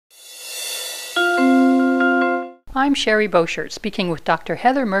I'm Sherry Boschert, speaking with Dr.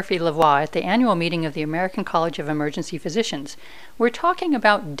 Heather Murphy-Lavoie at the annual meeting of the American College of Emergency Physicians. We're talking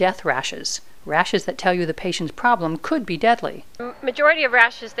about death rashes, rashes that tell you the patient's problem could be deadly. Majority of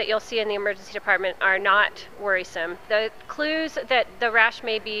rashes that you'll see in the emergency department are not worrisome. The clues that the rash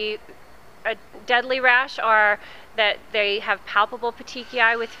may be a deadly rash are that they have palpable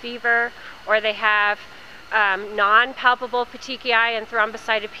petechiae with fever, or they have non-palpable petechiae and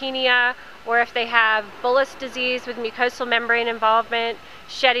thrombocytopenia, or if they have bullous disease with mucosal membrane involvement,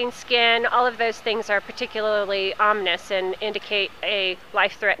 shedding skin. All of those things are particularly ominous and indicate a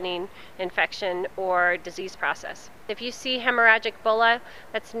life-threatening infection or disease process. If you see hemorrhagic bulla,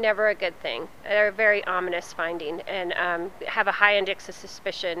 that's never a good thing. They're a very ominous finding and have a high index of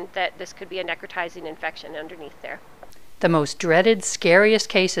suspicion that this could be a necrotizing infection underneath there. The most dreaded, scariest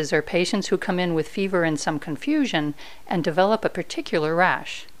cases are patients who come in with fever and some confusion and develop a particular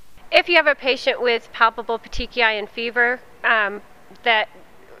rash. If you have a patient with palpable petechiae and fever that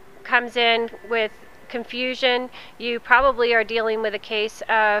comes in with confusion, you probably are dealing with a case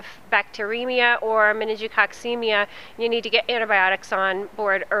of bacteremia or meningococcemia. You need to get antibiotics on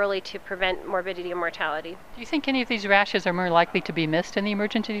board early to prevent morbidity and mortality. Do you think any of these rashes are more likely to be missed in the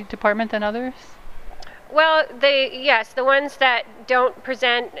emergency department than others? Well, yes, the ones that don't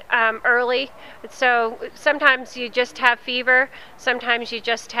present early. So sometimes you just have fever, sometimes you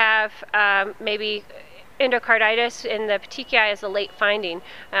just have maybe endocarditis, and the petechiae is a late finding.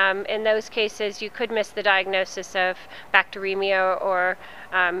 In those cases, you could miss the diagnosis of bacteremia or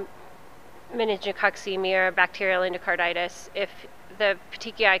meningococcemia or bacterial endocarditis if the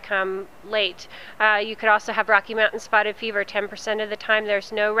petechiae come late. You could also have Rocky Mountain spotted fever. 10% of the time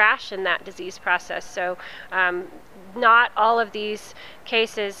there's no rash in that disease process. So not all of these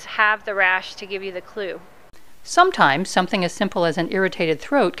cases have the rash to give you the clue. Sometimes something as simple as an irritated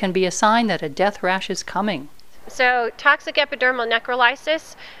throat can be a sign that a death rash is coming. So toxic epidermal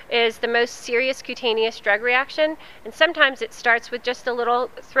necrolysis is the most serious cutaneous drug reaction, and sometimes it starts with just a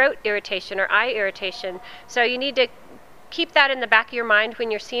little throat irritation or eye irritation. So you need to keep that in the back of your mind when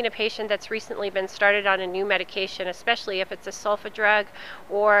you're seeing a patient that's recently been started on a new medication, especially if it's a sulfa drug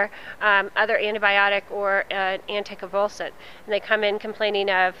or other antibiotic or an anticonvulsant. And they come in complaining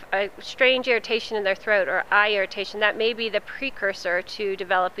of a strange irritation in their throat or eye irritation. That may be the precursor to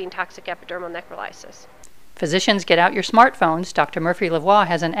developing toxic epidermal necrolysis. Physicians, get out your smartphones. Dr. Murphy-Lavoie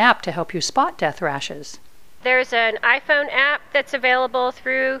has an app to help you spot death rashes. There's an iPhone app that's available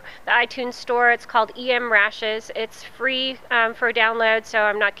through the iTunes store. It's called EM Rashes. It's free for download, so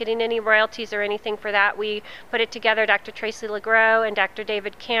I'm not getting any royalties or anything for that. We put it together, Dr. Tracy LeGros and Dr.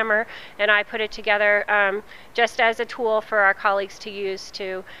 David Kammer, and I put it together just as a tool for our colleagues to use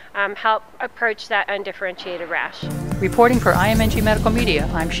to help approach that undifferentiated rash. Reporting for IMNG Medical Media,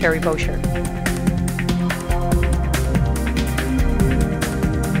 I'm Sherry Boschert.